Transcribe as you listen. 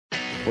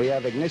We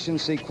have ignition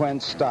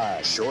sequence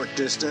start. Short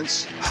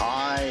distance,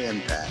 high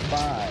impact.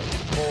 5,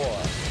 4,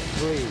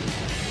 3,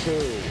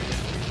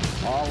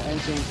 2. All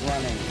engines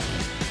running.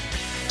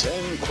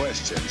 10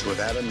 questions with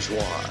Adam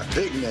Zwar.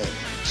 Big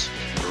names,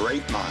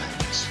 great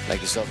minds.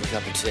 Make yourself a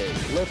cup of tea.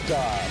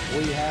 Liftoff.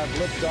 We have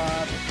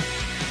liftoff.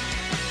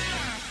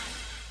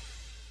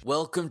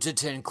 Welcome to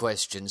 10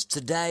 Questions.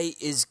 Today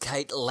is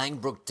Kate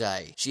Langbroek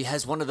Day. She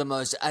has one of the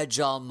most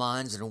agile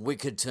minds and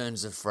wicked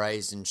turns of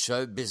phrase in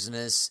show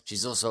business.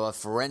 She's also a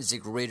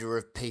forensic reader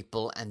of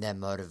people and their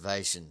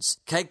motivations.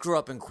 Kate grew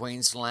up in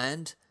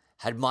Queensland,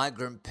 had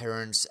migrant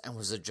parents, and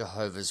was a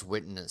Jehovah's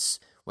Witness.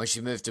 When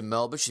she moved to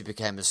Melbourne, she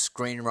became a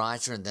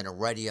screenwriter and then a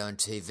radio and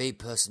TV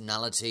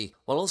personality,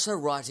 while also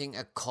writing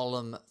a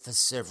column for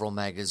several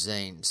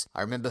magazines.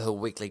 I remember her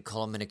weekly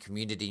column in a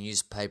community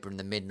newspaper in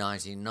the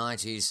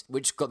mid-1990s,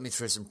 which got me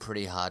through some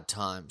pretty hard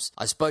times.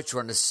 I spoke to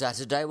her on a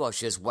Saturday while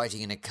she was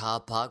waiting in a car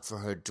park for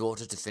her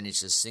daughter to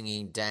finish a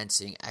singing,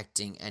 dancing,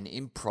 acting and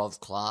improv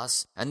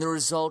class, and the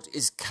result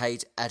is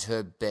Kate at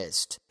her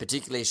best,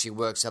 particularly as she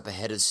works up a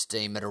head of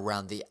steam at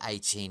around the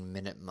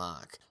 18-minute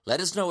mark. Let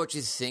us know what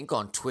you think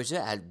on Twitter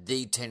at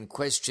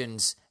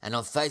The10Questions and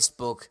on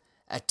Facebook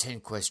at 10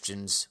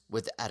 Questions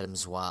with Adam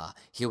Zwar.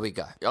 Here we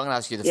go. I'm going to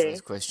ask you the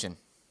first question.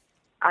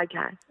 Okay,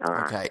 all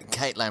right. Okay,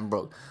 Kate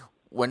Langbroek,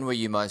 when were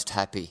you most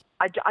happy?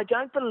 I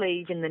don't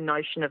believe in the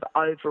notion of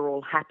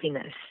overall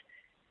happiness,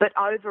 but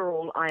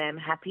overall I am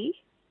happy.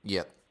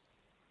 Yep.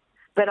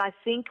 But I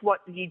think what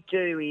you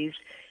do is,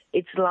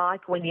 it's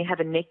like when you have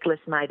a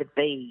necklace made of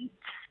beads.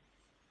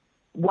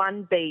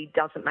 One bead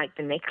doesn't make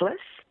the necklace.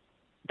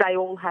 They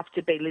all have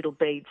to be little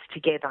beads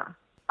together.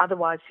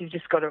 Otherwise, you've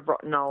just got a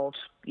rotten old,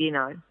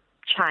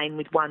 chain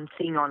with one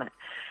thing on it.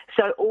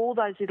 So all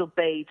those little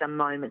beads are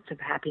moments of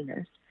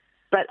happiness.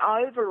 But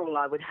overall,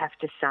 I would have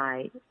to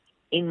say,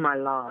 in my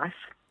life,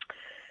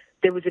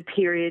 there was a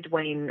period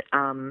when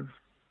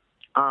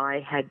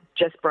I had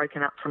just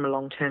broken up from a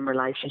long-term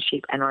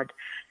relationship and I'd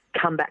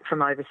come back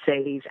from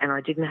overseas and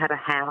I didn't have a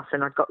house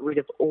and I'd got rid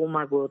of all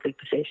my worldly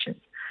possessions.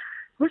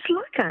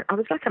 I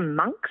was like a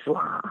monk,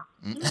 Zwar.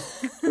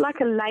 Like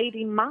a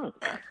lady monk.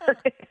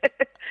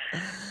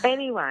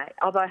 Anyway,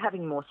 although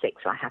having more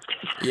sex, I have to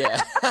say.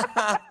 Yeah.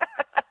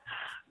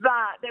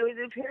 But there was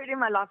a period in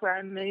my life where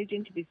I moved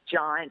into this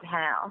giant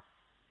house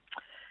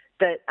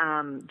that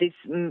the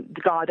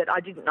guy that I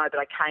didn't know but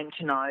I came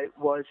to know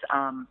was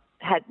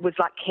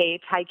like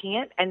caretaking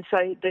it. And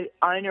so the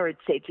owner had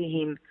said to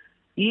him,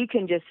 you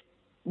can just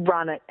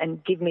run it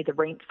and give me the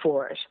rent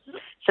for it.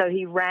 So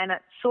he ran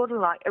it sort of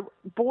like a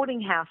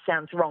boarding house.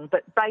 Sounds wrong,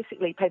 but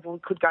basically people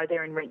could go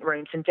there and rent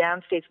rooms, and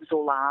downstairs was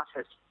all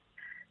artists,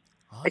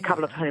 a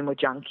couple of whom were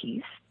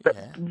junkies, but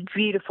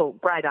beautiful,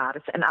 great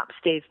artists, and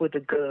upstairs were the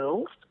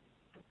girls.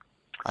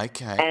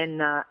 Okay.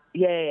 And,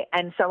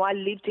 and so I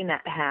lived in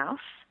that house,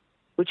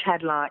 which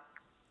had like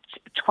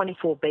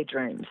 24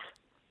 bedrooms,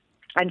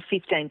 and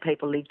 15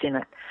 people lived in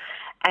it.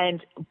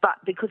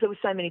 But because there were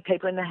so many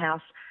people in the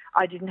house,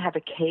 I didn't have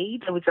a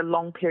key. There was a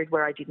long period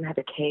where I didn't have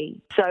a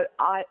key. So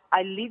I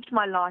lived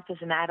my life as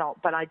an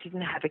adult, but I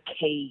didn't have a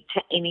key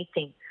to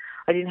anything.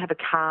 I didn't have a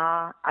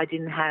car. I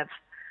didn't have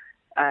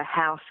a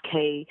house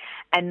key.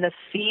 And the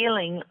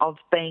feeling of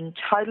being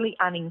totally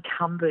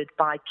unencumbered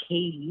by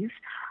keys,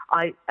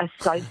 I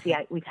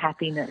associate with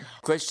happiness.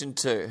 Question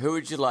 2. Who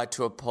would you like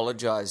to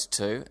apologise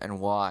to and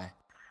why?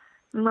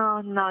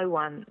 No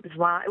one.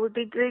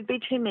 There'd be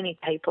too many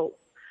people.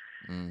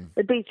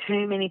 There'd be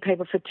too many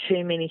people for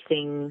too many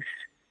things.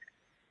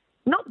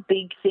 Not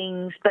big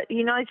things, but,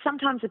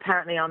 sometimes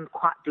apparently I'm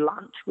quite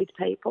blunt with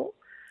people.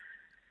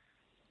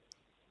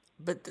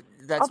 But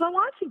that's... Although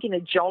I think in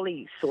a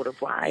jolly sort of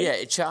way. Yeah,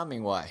 a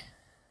charming way.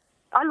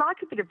 I like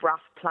a bit of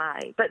rough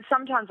play, but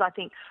sometimes I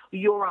think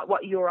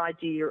what your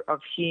idea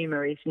of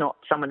humour is not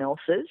someone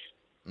else's.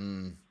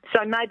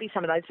 So maybe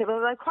some of those people,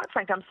 although quite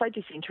frankly, I'm so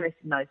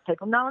disinterested in those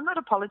people. No, I'm not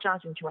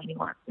apologising to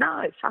anyone.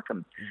 No, fuck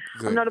them.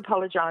 I'm not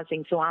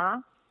apologising to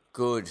her.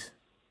 Good.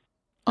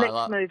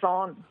 Let's move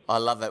on. I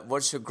love it.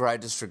 What's your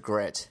greatest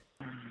regret?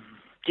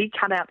 Do you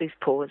cut out these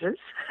pauses?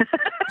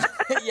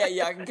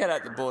 Yeah, I can cut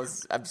out the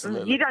pauses,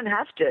 absolutely. You don't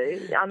have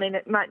to. I mean,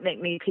 it might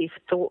make me appear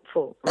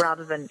thoughtful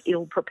rather than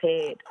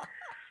ill-prepared.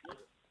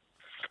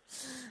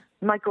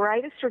 My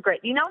greatest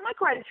regret... my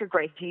greatest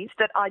regret is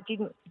that I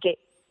didn't get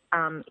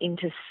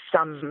into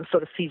some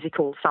sort of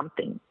physical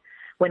something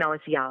when I was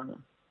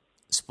young.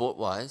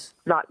 Sport-wise?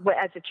 Like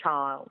as a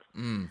child.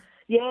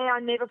 Yeah, I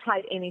never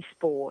played any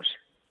sport.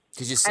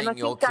 Because you're seeing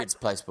your kids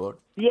play sport?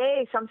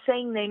 Yes, I'm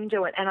seeing them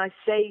do it, and I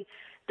see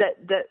that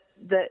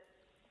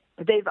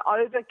they've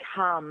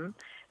overcome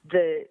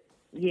the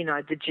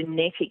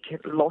genetic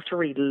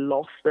lottery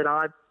loss that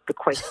I've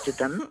bequested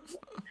them,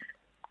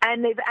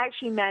 and they've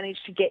actually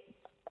managed to get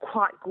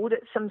quite good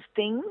at some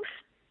things.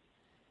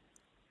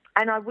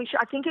 And I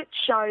think it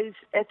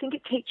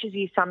teaches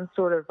you some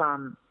sort of,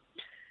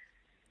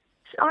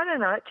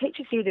 it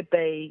teaches you to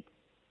be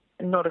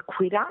not a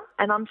quitter.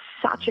 And I'm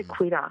such a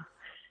quitter,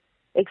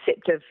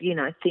 except of,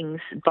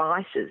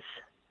 vices.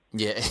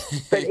 Yeah.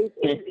 But if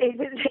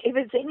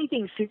it's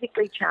anything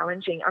physically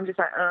challenging, I'm just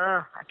like,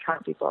 I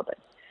can't be bothered.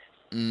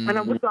 And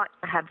I would like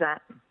to have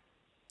that.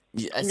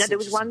 Yeah, There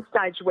was one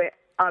stage where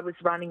I was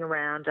running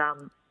around, I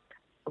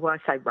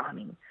say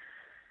running,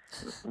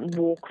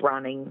 walk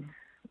running,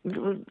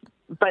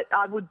 but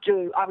I would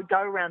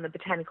go around the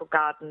Botanical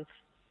Gardens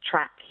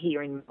track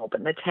here in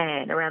Melbourne,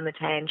 around the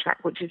Tan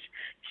track, which is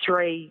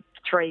 3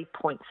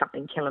 point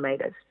something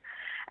kilometres.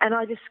 And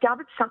I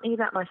discovered something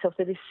about myself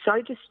that is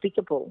so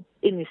despicable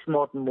in this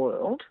modern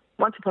world.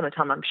 Once upon a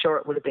time, I'm sure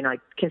it would have been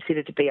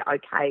considered to be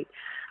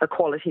a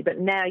quality. But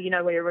now,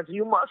 where everyone's,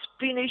 you must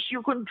finish,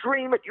 you can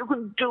dream it, you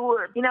can do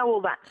it,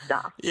 all that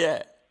stuff.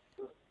 Yeah.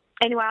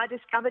 Anyway, I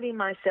discovered in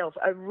myself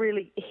a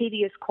really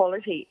hideous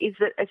quality is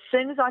that as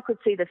soon as I could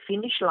see the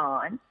finish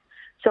line,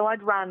 so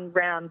I'd run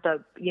round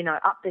up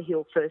the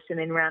hill first and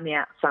then round the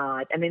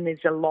outside, and then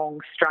there's a long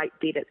straight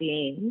bit at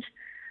the end,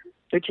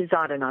 which is,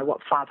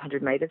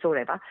 500 metres or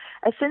whatever.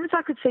 As soon as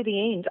I could see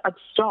the end, I'd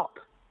stop.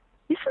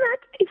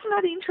 Isn't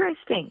that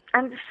interesting?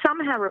 And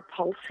somehow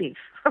repulsive.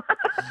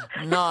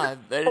 No,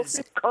 but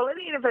it's...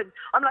 quality.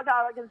 I'm like,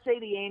 I can see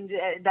the end.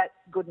 That's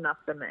good enough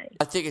for me.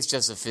 I think it's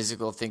just a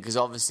physical thing because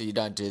obviously you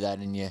don't do that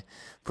in your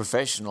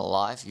professional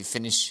life. You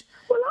finish...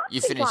 Well, I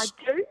think I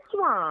do,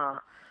 Swa.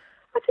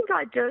 I think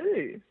I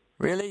do.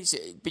 Really?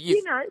 But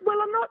you...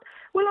 I'm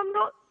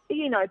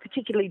not,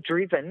 particularly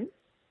driven.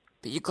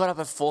 But you got up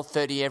at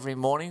 4:30 every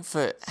morning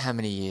for how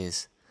many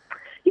years?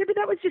 Yeah, but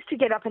that was just to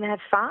get up and have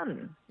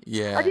fun.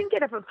 Yeah. I didn't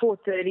get up at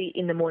 4:30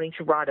 in the morning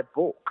to write a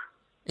book.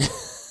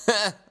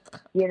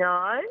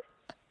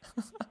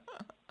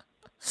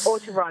 Or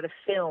to write a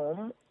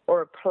film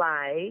or a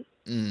play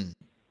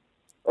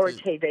or a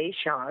TV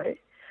show.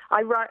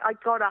 I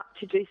got up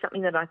to do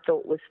something that I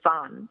thought was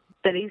fun,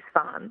 that is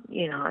fun,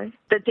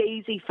 that's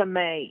easy for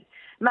me.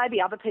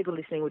 Maybe other people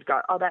listening would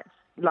go, oh, that's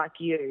like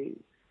you.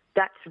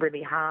 That's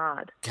really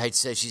hard. Kate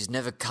says she's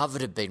never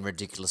coveted being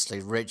ridiculously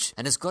rich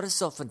and has got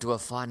herself into a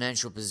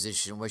financial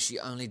position where she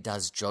only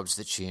does jobs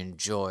that she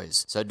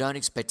enjoys. So don't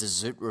expect a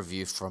Zoot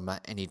review from her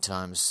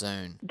anytime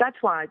soon. That's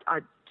why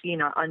I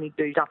only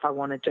do stuff I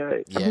want to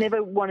do. Yeah. I've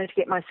never wanted to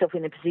get myself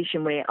in a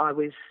position where I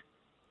was,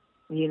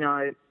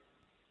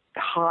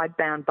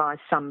 hidebound by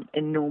some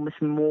enormous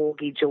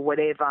mortgage or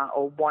whatever,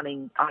 or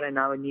wanting,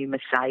 a new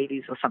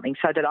Mercedes or something,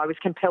 so that I was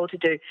compelled to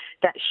do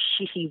that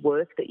shitty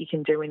work that you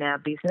can do in our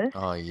business.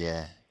 Oh,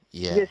 yeah,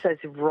 yeah. Just those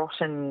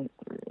rotten,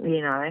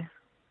 a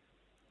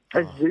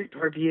Zoot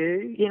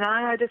review,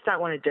 I just don't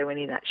want to do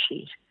any of that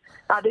shit.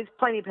 There's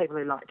plenty of people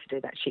who like to do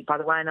that shit, by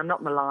the way, and I'm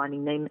not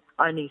maligning them.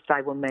 Only if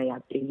they were me,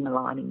 I'd be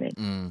maligning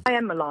them. I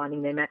am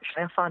maligning them,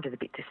 actually. I find it a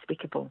bit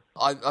despicable.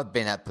 I've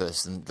been that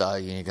person, though.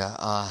 You go,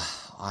 I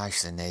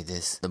actually need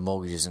this. The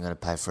mortgage isn't going to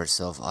pay for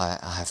itself. I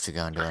have to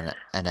go and do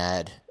an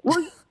ad.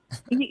 Well,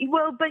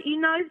 but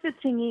the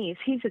thing is,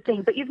 here's the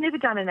thing, but you've never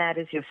done an ad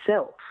as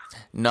yourself.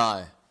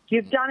 No.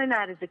 You've done an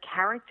ad as a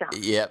character.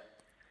 Yep.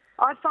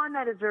 I find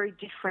that a very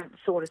different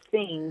sort of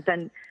thing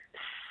than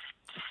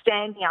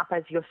standing up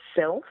as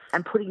yourself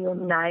and putting your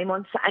name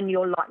on and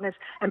your likeness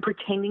and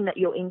pretending that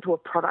you're into a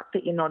product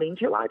that you're not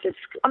into.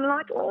 I'm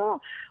like,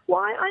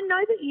 why? I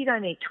know that you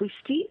don't eat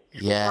Twisties.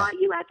 Yeah. Why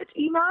you I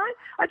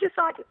just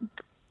like,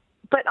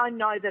 but I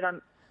know that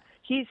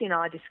Husey and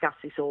I discuss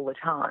this all the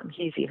time.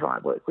 Husey, who I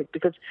work with,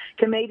 because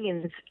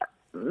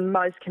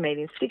most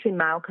comedians, particularly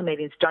male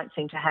comedians, don't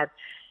seem to have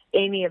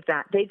any of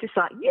that. They're just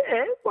like,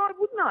 yeah, why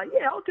wouldn't I?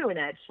 Yeah, I'll do an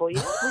ad for you,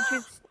 which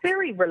is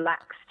very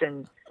relaxed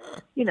and,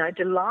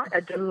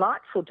 a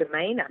delightful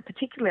demeanour,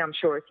 particularly, I'm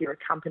sure, if you're a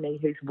company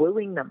who's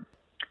wooing them,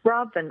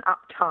 rather than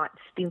uptight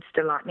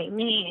spinster like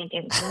me,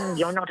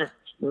 you're not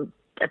an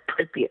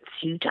appropriate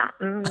suitor.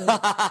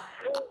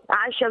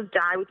 I shall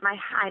die with my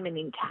hymen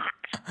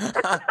intact.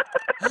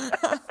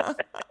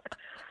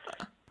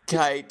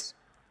 Kate,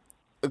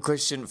 a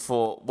question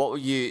for what will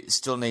you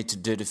still need to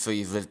do to feel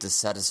you've lived a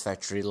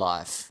satisfactory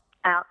life?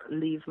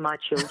 Outlive my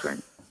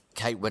children.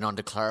 Kate went on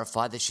to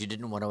clarify that she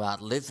didn't want to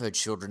outlive her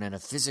children in a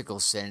physical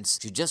sense.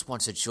 She just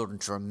wants her children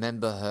to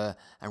remember her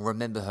and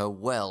remember her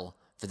well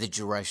for the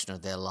duration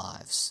of their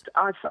lives.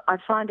 I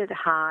find it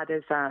hard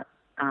as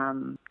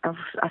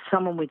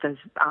someone with an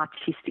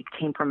artistic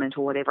temperament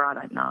or whatever, I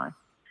don't know.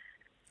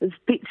 It's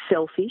a bit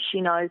selfish,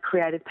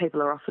 creative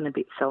people are often a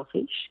bit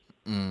selfish.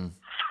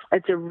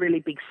 It's a really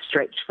big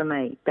stretch for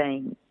me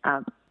being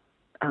a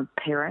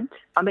parent.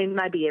 I mean,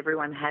 maybe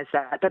everyone has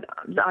that, but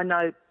I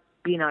know,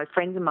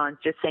 friends of mine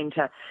just seem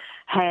to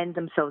hand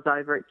themselves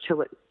over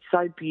to it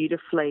so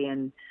beautifully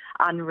and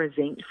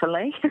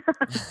unresentfully.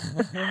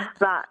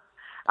 But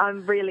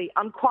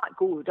I'm quite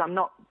good. I'm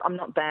not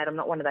bad. I'm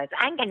not one of those,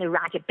 I'm going to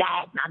write a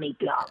bad mummy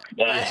blog.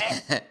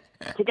 Yeah.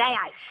 Today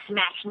I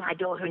smashed my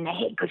daughter in the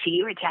head because she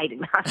irritated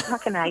me. I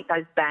fucking hate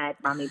those bad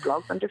mummy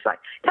blogs. I'm just like,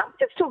 can't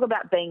we just talk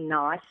about being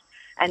nice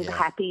and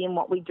happy in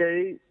what we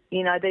do?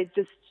 They're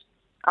just,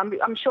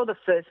 I'm sure the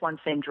first one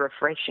seemed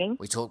refreshing.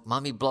 We talked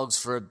mummy blogs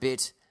for a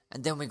bit,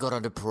 and then we got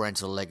onto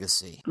parental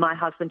legacy. My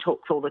husband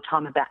talks all the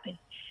time about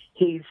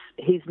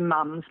his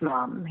mum's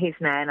mum, his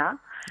nana.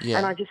 Yeah.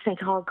 And I just think,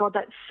 oh, God,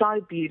 that's so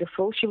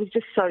beautiful. She was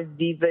just so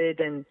vivid,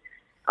 and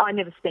I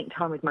never spent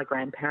time with my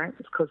grandparents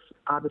because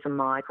I was a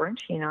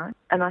migrant, you know.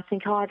 And I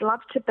think, oh, I'd love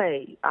to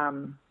be,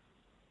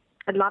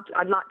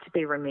 I'd like to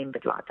be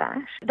remembered like that.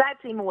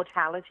 That's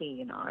immortality,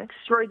 you know,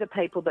 through the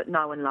people that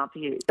know and love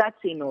you.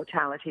 That's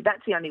immortality.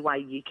 That's the only way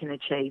you can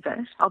achieve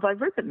it. Although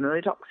Rupert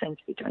Murdoch seems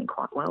to be doing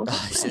quite well.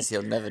 He says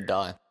he'll never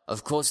die.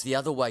 Of course, the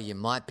other way you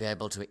might be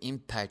able to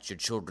impact your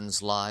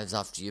children's lives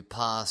after you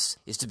pass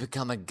is to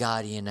become a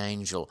guardian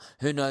angel.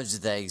 Who knows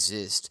if they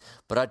exist?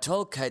 But I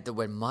told Kate that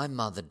when my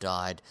mother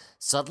died,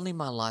 suddenly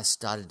my life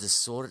started to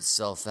sort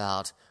itself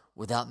out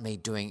without me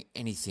doing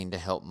anything to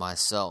help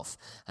myself.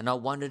 And I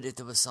wondered if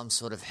there was some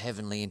sort of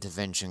heavenly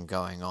intervention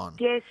going on.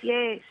 Yes,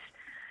 yes.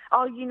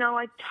 Oh, you know,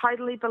 I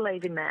totally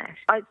believe in that.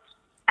 I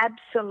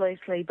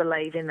absolutely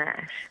believe in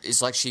that.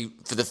 It's like she,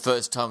 for the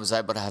first time, was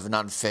able to have an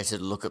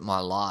unfettered look at my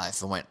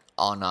life and went,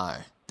 oh no,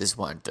 this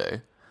won't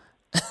do.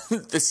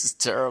 This is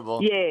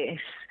terrible. Yes.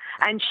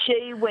 And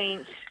she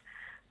went,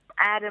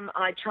 Adam,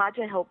 I tried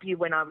to help you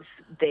when I was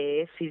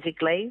there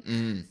physically,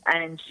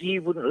 and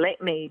you wouldn't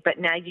let me, but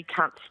now you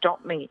can't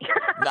stop me.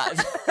 No.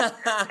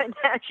 And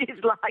now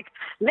she's like,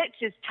 let's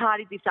just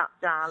tidy this up,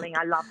 darling.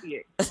 I love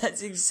you.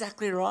 That's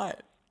exactly right.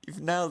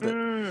 You've nailed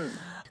it.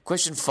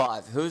 Question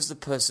 5. Who is the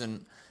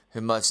person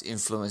who most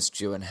influenced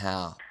you and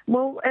how?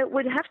 Well, it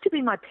would have to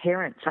be my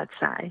parents, I'd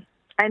say.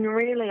 And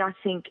really, I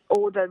think,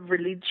 or the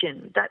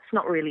religion. That's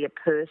not really a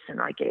person,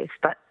 I guess,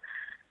 but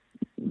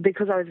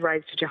because I was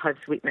raised a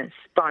Jehovah's Witness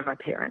by my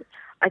parents,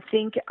 I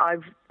think I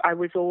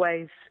was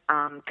always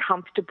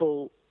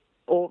comfortable,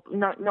 or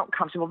not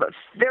comfortable, but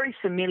very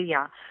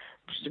familiar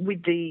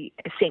with the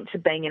sense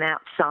of being an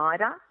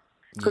outsider.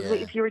 Because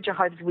if you're a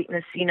Jehovah's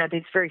Witness, you know,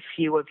 there's very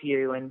few of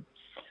you, and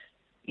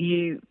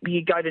you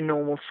go to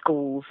normal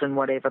schools and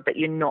whatever, but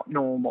you're not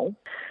normal.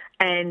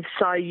 And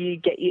so you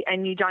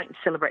don't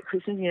celebrate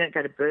Christmas, you don't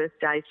go to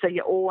birthdays, so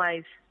you're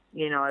always,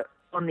 you know,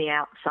 on the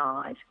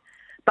outside.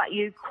 But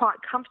you're quite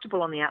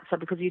comfortable on the outside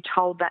because you're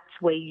told that's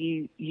where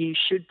you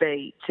should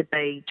be to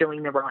be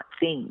doing the right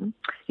thing.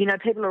 You know,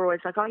 people are always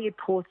like, oh, you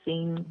poor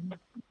thing,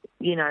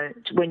 you know,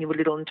 when you were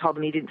little and told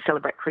them you didn't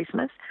celebrate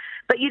Christmas.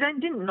 But you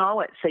didn't know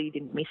it, so you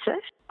didn't miss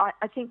it.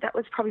 I think that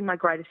was probably my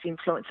greatest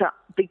influencer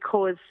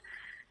because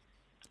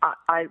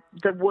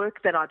the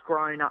work that I've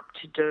grown up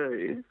to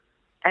do,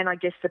 and I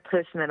guess the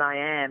person that I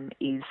am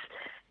is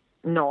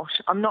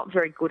I'm not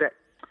very good at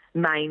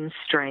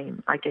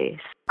mainstream, I guess.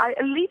 I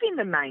live in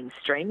the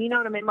mainstream, you know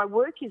what I mean? My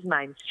work is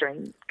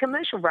mainstream.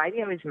 Commercial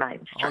radio is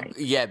mainstream. Oh,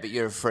 yeah, but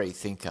you're a free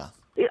thinker.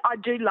 I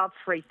do love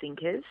free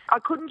thinkers. I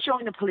couldn't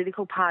join a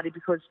political party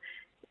because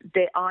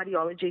their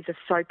ideologies are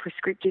so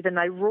prescriptive and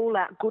they rule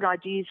out good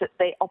ideas that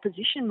their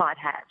opposition might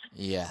have.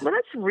 Yeah. Well,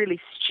 that's really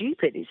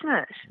stupid, isn't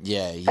it?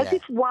 Yeah, yeah. As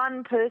if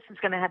one person's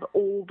going to have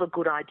all the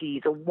good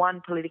ideas or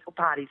one political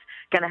party's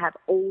going to have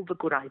all the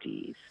good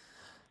ideas.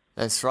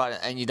 That's right,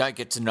 and you don't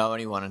get to know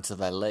anyone until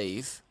they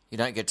leave. You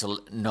don't get to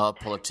know a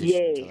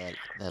politician until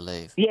they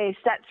leave. Yes,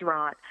 that's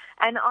right.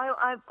 And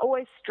I'm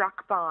always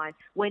struck by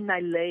when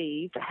they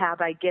leave how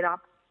they get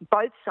up,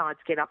 both sides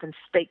get up and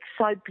speak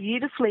so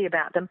beautifully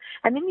about them.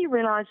 And then you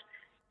realise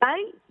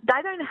they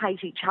don't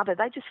hate each other,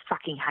 they just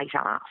fucking hate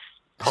us,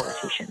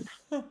 politicians.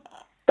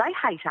 They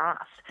hate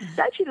us.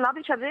 They actually love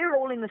each other. They're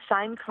all in the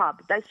same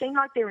club. They seem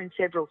like they're in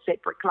several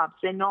separate clubs.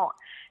 They're not.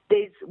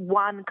 There's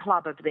one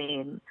club of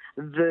them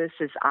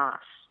versus us.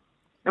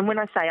 And when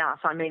I say us,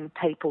 I mean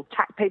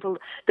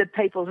the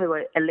people who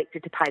are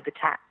elected to pay the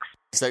tax.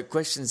 So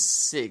question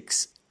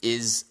 6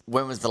 is,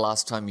 when was the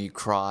last time you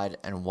cried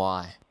and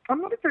why?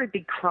 I'm not a very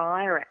big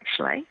crier,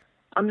 actually.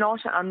 I'm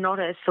not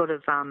a sort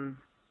of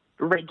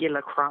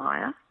regular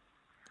crier,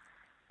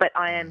 but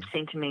I am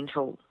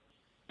sentimental.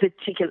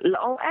 Particularly,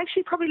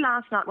 actually, probably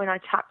last night when I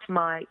tucked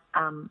my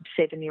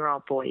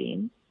 7-year-old boy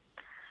in,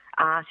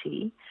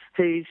 Artie,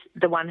 who's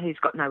the one who's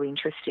got no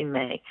interest in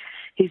me.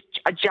 He's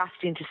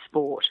just into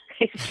sport.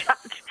 He's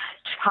just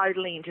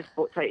totally into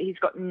sport, so he's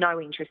got no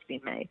interest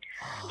in me.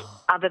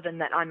 Other than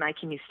that, I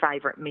make him his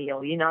favourite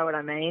meal, you know what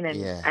I mean?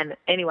 And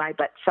anyway,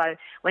 but so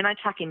when I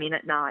tuck him in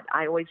at night,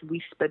 I always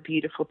whisper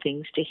beautiful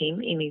things to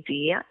him in his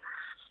ear.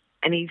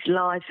 And he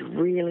lies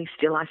really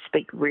still. I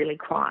speak really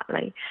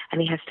quietly,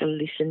 and he has to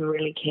listen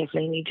really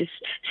carefully, and he just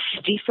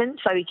stiffens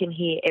so he can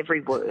hear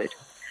every word.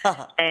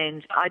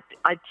 And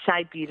I'd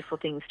say beautiful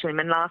things to him.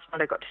 And last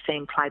night I got to see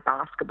him play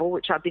basketball,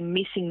 which I've been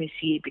missing this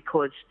year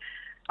because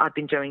I've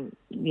been doing,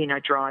 you know,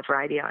 drive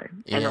radio.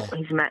 And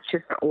his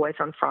matches are always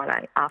on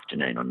Friday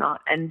afternoon or night.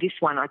 And this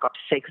one I got to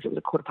see because it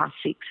was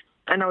 6:15.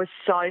 And I was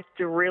so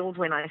thrilled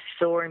when I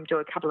saw him do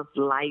a couple of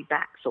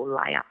laybacks or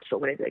layups or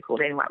whatever they're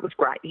called. Anyway, it was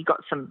great. He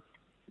got some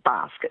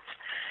baskets.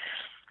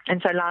 And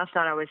so last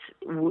night I was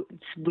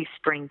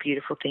whispering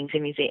beautiful things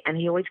in his ear, and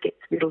he always gets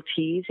little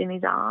tears in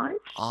his eyes.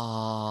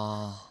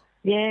 Oh.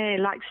 Yeah,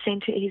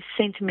 he's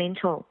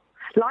sentimental,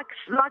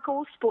 like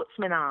all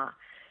sportsmen are.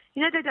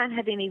 You know, they don't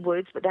have any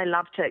words, but they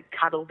love to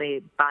cuddle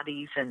their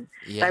buddies, and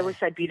they always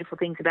say beautiful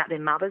things about their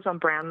mothers on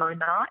Brownlow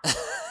night.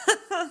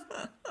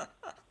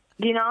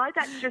 You know,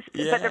 that's just...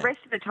 Yeah. But the rest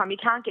of the time, you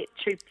can't get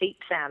 2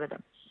 peeps out of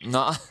them.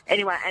 No.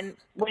 Anyway, and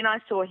when I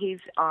saw his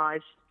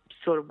eyes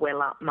sort of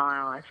well up, my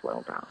eyes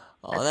welled up.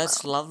 Oh,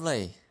 that's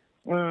lovely.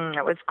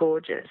 It was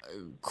gorgeous.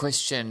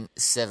 Question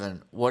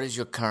 7. What is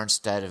your current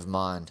state of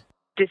mind?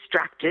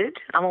 Distracted.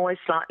 I'm always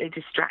slightly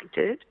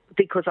distracted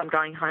because I'm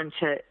going home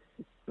to...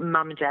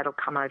 Mum and Dad will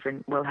come over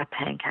and we'll have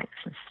pancakes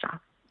and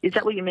stuff. Is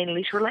that what you mean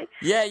literally?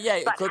 Yeah,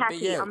 it but could happy.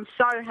 be, yeah. I'm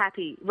so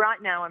happy.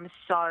 Right now I'm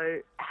so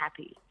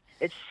happy.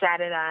 It's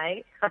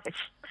Saturday.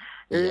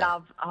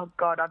 Love, oh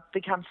God, I've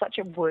become such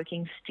a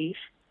working stiff.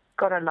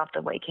 God, I love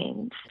the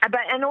weekends.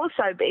 And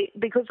also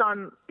because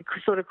I'm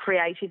sort of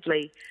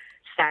creatively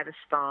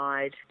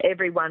satisfied,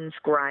 everyone's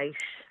great.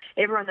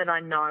 Everyone that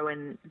I know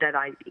and that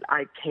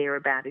I care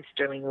about is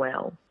doing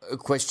well.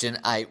 Question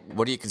 8.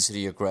 What do you consider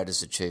your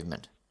greatest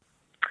achievement?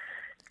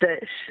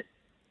 That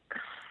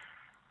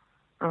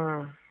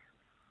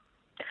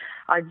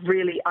I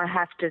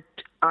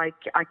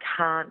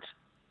can't,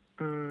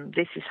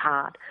 this is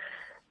hard,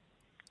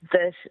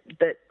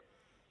 that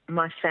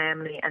my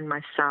family and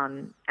my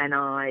son and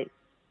I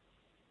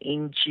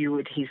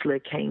endured his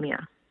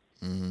leukemia,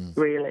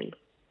 really.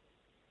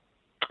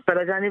 But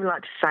I don't even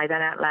like to say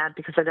that out loud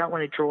because I don't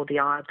want to draw the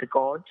eye of the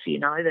gods, you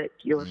know, that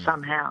you're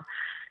somehow...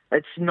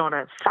 It's not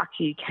a fuck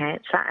you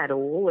cancer at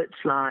all.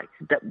 It's like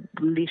that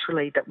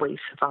literally that we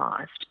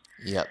survived.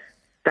 Yep.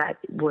 That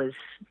was...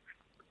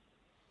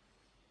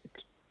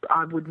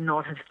 I would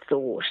not have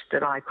thought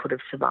that I could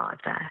have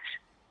survived that.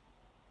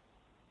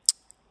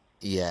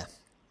 Yeah.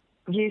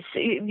 You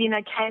see, you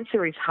know,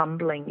 cancer is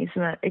humbling,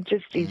 isn't it? It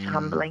just is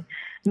humbling.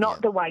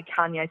 Not the way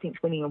Kanye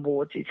thinks winning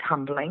awards is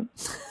humbling.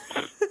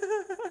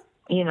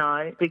 You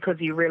know,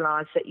 because you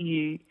realise that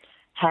you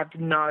have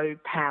no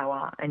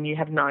power and you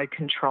have no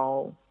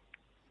control.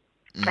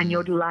 And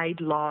you're laid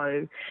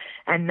low,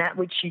 and that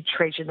which you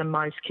treasure the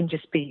most can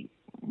just be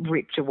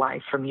ripped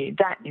away from you.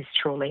 That is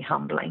truly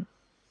humbling.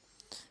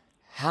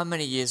 How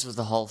many years was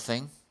the whole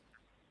thing?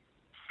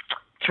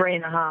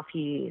 3.5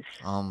 years.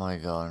 Oh, my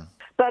God.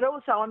 But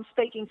also I'm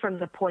speaking from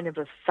the point of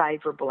a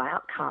favourable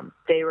outcome.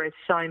 There are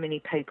so many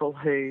people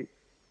who,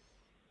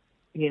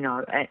 you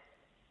know,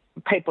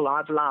 people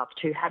I've loved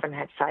who haven't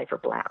had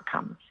favourable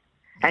outcomes,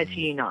 as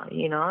you know.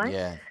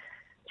 Yeah.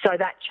 So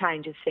that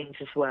changes things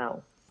as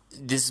well.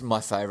 This is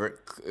my favourite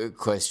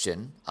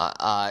question,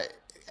 and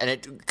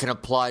it can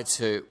apply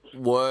to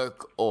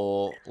work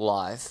or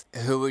life.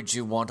 Who would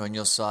you want on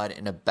your side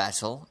in a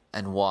battle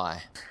and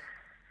why?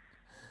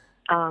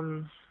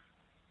 I'd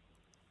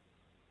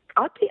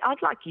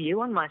like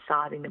you on my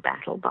side in a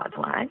battle, by the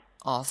way.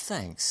 Oh,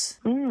 thanks.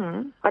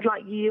 I'd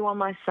like you on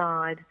my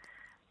side.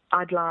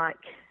 I'd like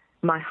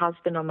my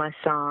husband on my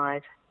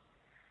side.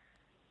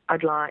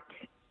 I'd like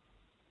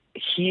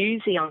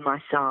Hughesy on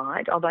my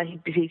side, although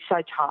he's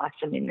so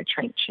tiresome in the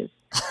trenches.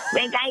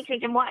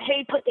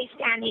 Who put this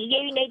down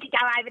here? You need to go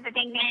over the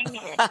thing.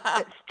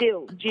 But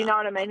still, do you know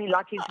what I mean?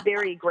 He's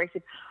very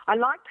aggressive. I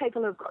like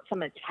people who've got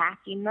some attack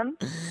in them.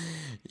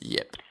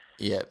 Yep.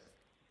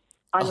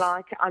 I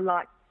like,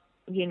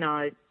 you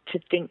know, to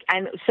think,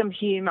 and some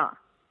humour.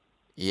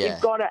 Yeah.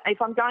 You've got to,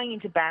 if I'm going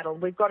into battle,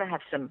 we've got to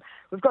have some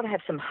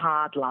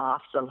hard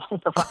laughs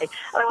along the way.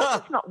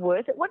 Otherwise, it's not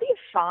worth it. What are you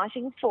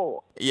fighting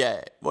for?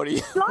 Yeah. What are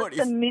you? Like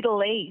the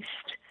Middle East.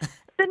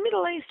 The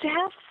Middle East,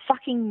 how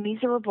fucking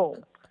miserable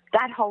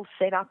that whole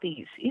setup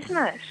is, isn't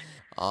it?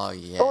 Oh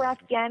yeah. Or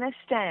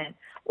Afghanistan.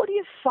 What are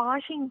you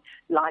fighting?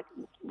 Like,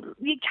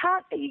 you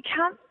can't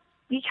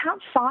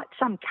fight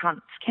some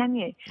cunts, can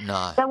you?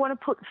 No. They want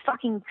to put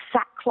fucking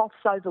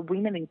sackcloths over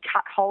women and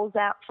cut holes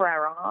out for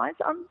our eyes.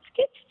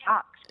 Get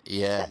fucked.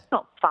 Yeah. That's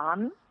not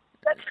fun.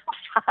 That's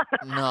not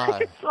fun. No. I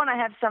just want to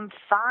have some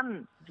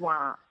fun,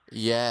 Dwan.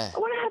 Yeah. I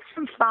want to have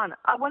some fun.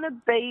 I want to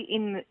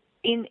be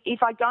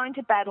if I go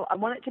into battle, I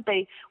want it to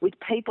be with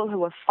people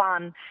who are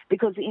fun,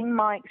 because in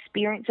my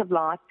experience of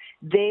life,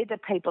 they're the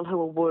people who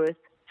are worth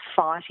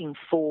fighting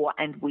for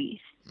and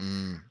with.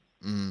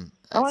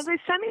 Oh,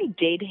 there's so many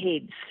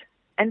deadheads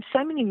and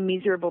so many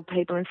miserable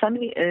people and so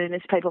many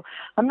earnest people.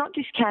 I'm not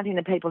discounting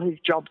the people whose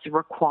jobs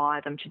require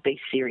them to be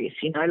serious,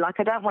 you know. Like,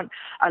 I don't want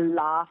a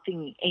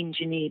laughing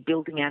engineer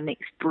building our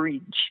next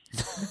bridge.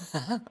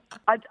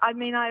 I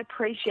mean, I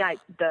appreciate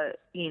the,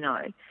 you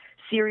know,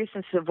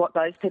 seriousness of what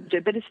those people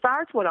do. But as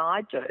far as what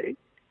I do,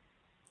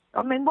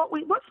 I mean,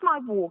 what's my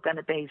war going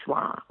to be,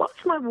 Zwa?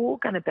 What's my war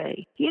going to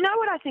be? You know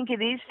what I think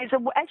it is? There's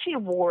actually a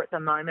war at the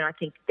moment. I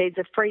think there's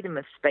a freedom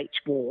of speech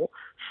war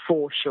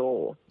for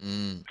sure.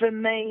 For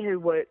me, who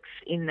works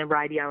in the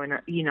radio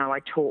and, you know, I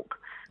talk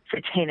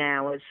for 10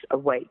 hours a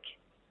week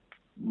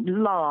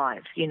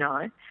live, you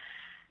know,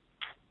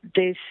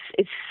 it's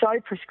so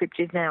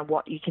prescriptive now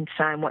what you can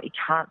say and what you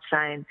can't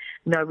say. And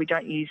no, we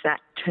don't use that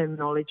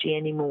terminology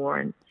anymore.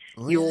 And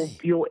really?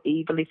 You're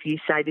evil if you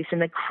say this.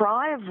 And the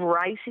cry of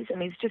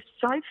racism is just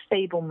so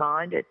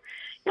feeble-minded.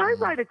 You know, I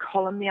wrote a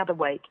column the other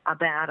week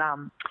about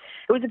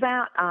it was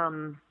about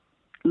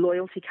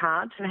loyalty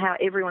cards and how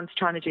everyone's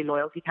trying to do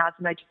loyalty cards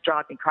and they just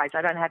drive me crazy.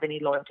 I don't have any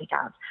loyalty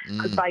cards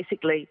because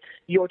basically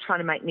you're trying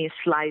to make me a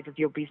slave of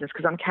your business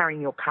because I'm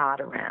carrying your card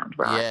around,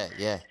 right? Yeah,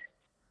 yeah.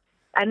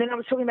 And then I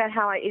was talking about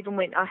how I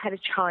had a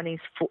Chinese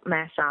foot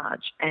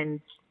massage and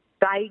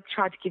they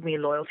tried to give me a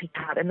loyalty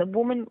card and the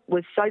woman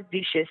was so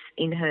vicious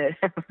in her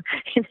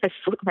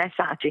foot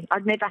massaging.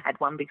 I'd never had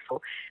one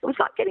before. It was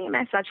like getting a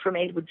massage from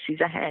Edward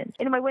Scissorhands.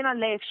 Anyway, when I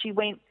left,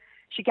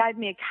 she gave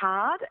me a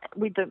card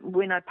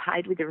when I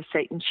paid with the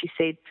receipt and she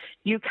said,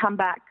 you come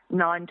back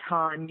 9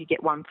 times, you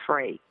get 1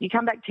 free. You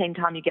come back 10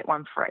 times, you get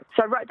 1 free.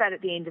 So I wrote that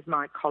at the end of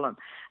my column.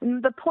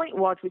 And the point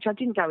was, which I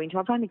didn't go into,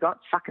 I've only got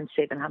fucking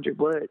 700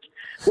 words,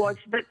 was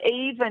that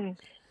even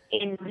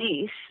in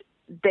this,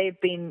 they've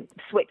been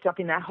swept up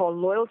in that whole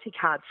loyalty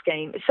card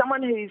scheme.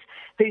 Someone who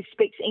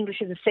speaks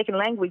English as a second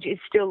language is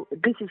still,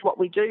 this is what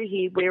we do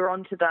here, we're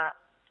on to the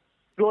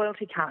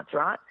loyalty cards,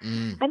 right?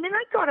 And then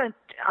I got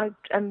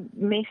a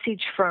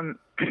message from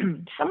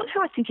someone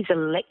who I think is a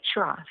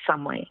lecturer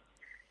somewhere,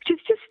 which is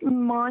just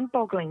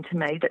mind-boggling to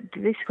me that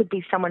this could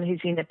be someone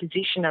who's in a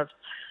position of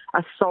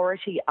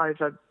authority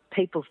over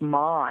people's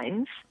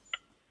minds,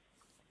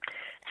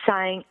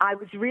 saying, I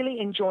was really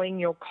enjoying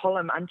your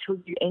column until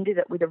you ended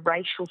it with a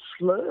racial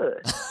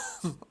slur.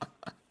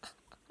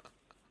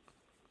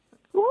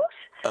 What?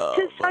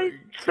 So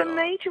for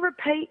me to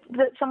repeat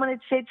that someone had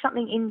said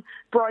something in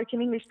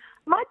broken English,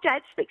 my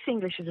dad speaks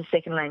English as a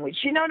second language.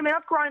 You know what I mean?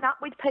 I've grown up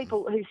with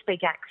people who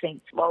speak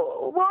accents.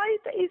 Well,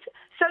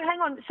 so hang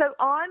on. So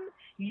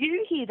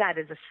you hear that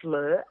as a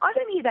slur. I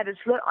don't hear that as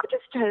a slur. I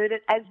just heard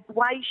it as the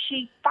way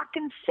she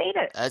fucking said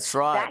it. That's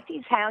right. That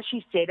is how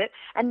she said it,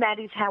 and that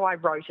is how I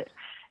wrote it.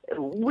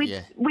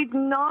 With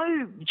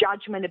no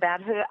judgment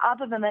about her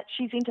other than that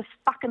she's into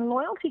fucking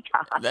loyalty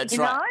cards. That's you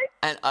right.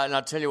 know? And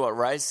I'll tell you what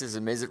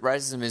racism is.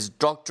 Racism is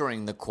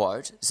doctoring the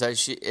quote, so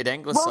it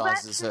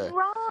anglicizes her.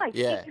 Right.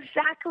 Yeah.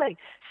 Exactly.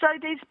 So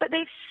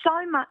there's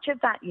so much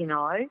of that, you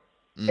know.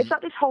 It's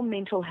like this whole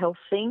mental health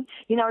thing.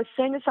 You know, as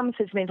soon as someone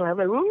says mental health,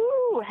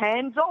 ooh,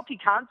 hands off, you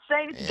can't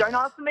say anything, don't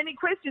ask them any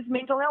questions,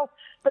 mental health.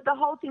 But the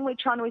whole thing we're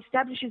trying to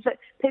establish is that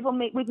people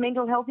with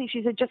mental health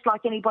issues are just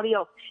like anybody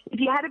else.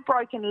 If you had a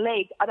broken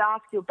leg, I'd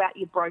ask you about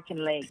your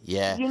broken leg.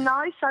 Yeah. You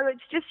know, so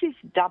it's just this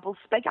double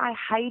speak. I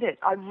hate it.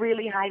 I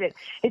really hate it.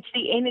 It's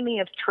the enemy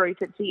of truth.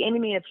 It's the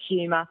enemy of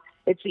humour.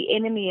 It's the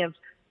enemy of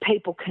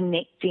people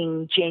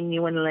connecting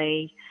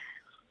genuinely.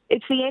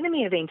 It's the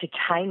enemy of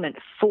entertainment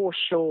for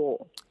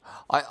sure.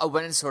 I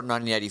went and saw it in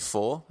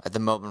 1984 at the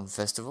Melbourne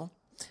Festival,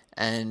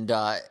 and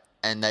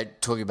they're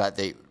talking about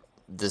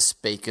the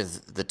speak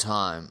of the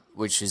time,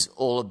 which is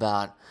all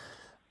about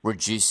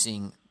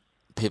reducing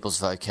people's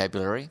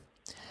vocabulary,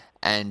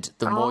 and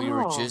the more you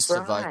reduce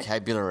the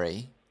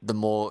vocabulary, the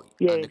more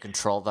under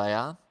control they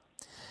are.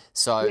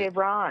 So yeah,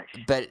 right.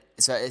 But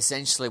so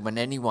essentially, when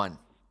anyone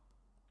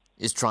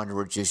is trying to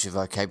reduce your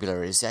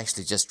vocabulary, it's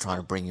actually just trying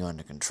to bring you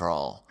under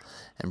control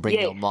and bring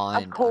your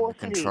mind under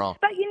control.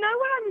 But you know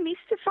what I'm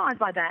mystified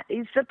by that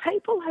is the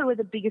people who are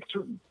the biggest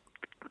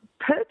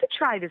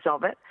perpetrators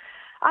of it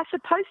are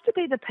supposed to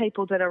be the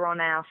people that are on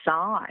our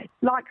side.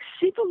 Like,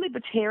 civil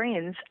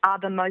libertarians are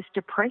the most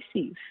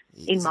oppressive,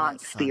 in my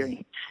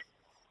experience.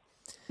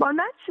 Well,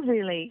 that's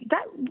really,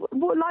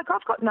 like,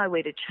 I've got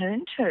nowhere to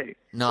turn to.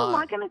 No. What am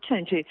I going to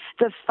turn to?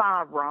 The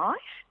far right?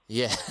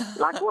 Yeah.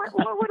 Like, what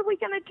are we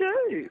going to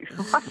do?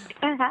 What's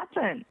going to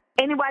happen?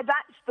 Anyway,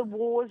 that's the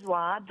wars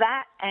war.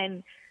 That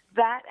and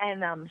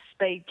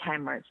speed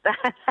cameras.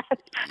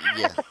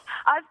 Yeah.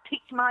 I've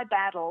picked my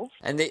battles.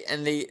 And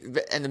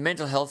the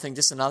mental health thing.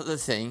 Just another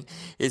thing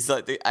is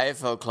like the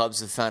AFL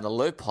clubs have found a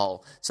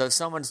loophole. So if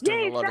someone's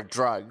doing a lot of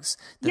drugs,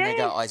 then they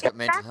go, "Oh, he's got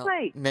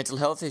mental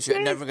health issue,"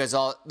 and everyone goes,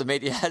 "Oh, the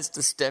media has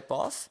to step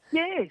off."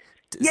 Yes.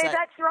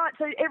 That's right.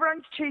 So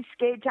everyone's too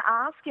scared to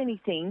ask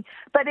anything,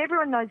 but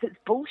everyone knows it's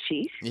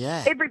bullshit.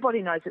 Yeah.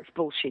 Everybody knows it's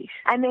bullshit.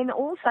 And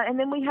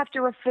then we have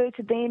to refer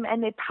to them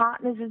and their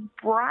partners as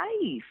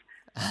brave.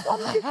 I'm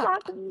just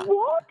like,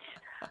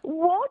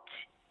 what?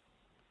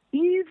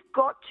 You've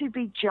got to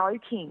be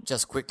joking.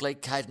 Just quickly,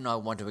 Kate and I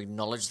want to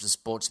acknowledge the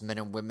sportsmen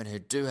and women who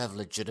do have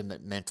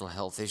legitimate mental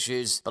health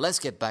issues, but let's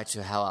get back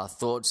to how our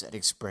thoughts and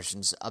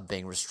expressions are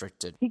being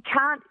restricted. You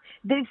can't.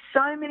 There's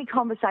so many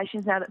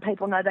conversations now that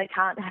people know they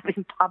can't have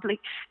in public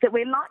that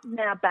we're like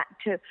now back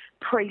to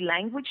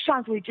pre-language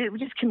times. We're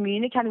just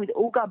communicating with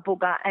ooga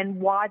booga and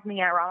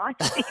widening our eyes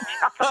to each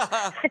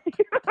other.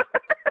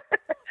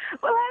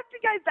 We'll have to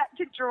go back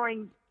to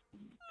drawing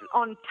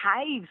on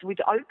caves with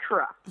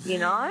ochre, you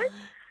know?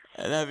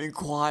 And having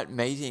quiet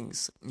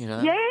meetings, you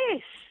know?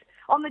 Yes,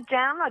 on the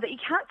download that you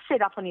can't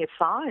set up on your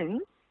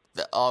phone.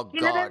 Oh,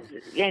 you God.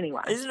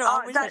 Anyway. Isn't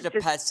it such a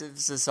passive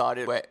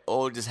society? We're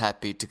all just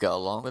happy to go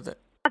along with it.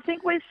 I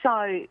think we're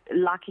so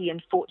lucky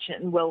and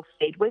fortunate and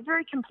well-fed. We're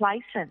very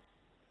complacent.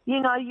 You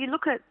know, you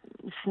look at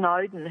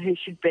Snowden, who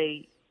should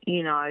be,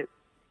 you know,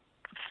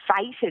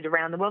 feted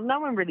around the world. No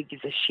one really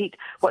gives a shit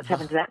what's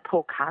happened to that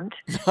poor cunt.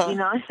 You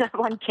know, no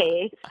one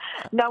cares.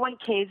 No one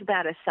cares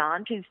about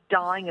Assange who's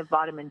dying of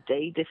vitamin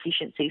D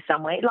deficiency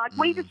somewhere. Like,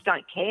 we just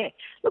don't care.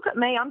 Look at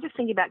me. I'm just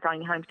thinking about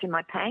going home to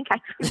my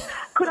pancakes.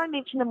 Could I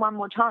mention them one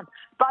more time?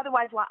 By the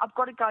way, I've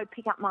got to go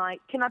pick up my...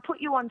 Can I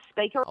put you on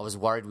speaker? I was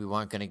worried we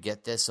weren't going to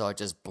get there, so I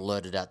just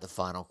blurted out the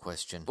final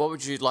question. What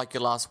would you like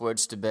your last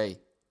words to be?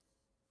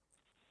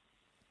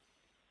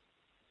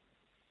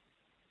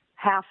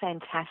 How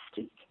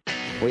fantastic.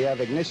 We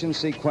have ignition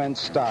sequence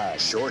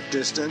start. Short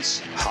distance,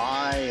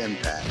 high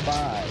impact.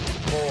 5,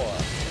 4,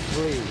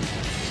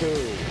 3,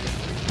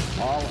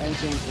 2. All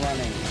engines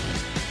running.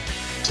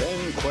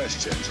 10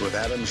 questions with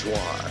Adam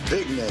Zwar.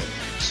 Big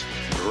names,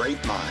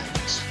 great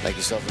minds. Make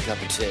yourself a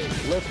cup of tea.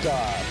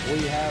 Liftoff.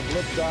 We have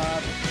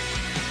liftoff.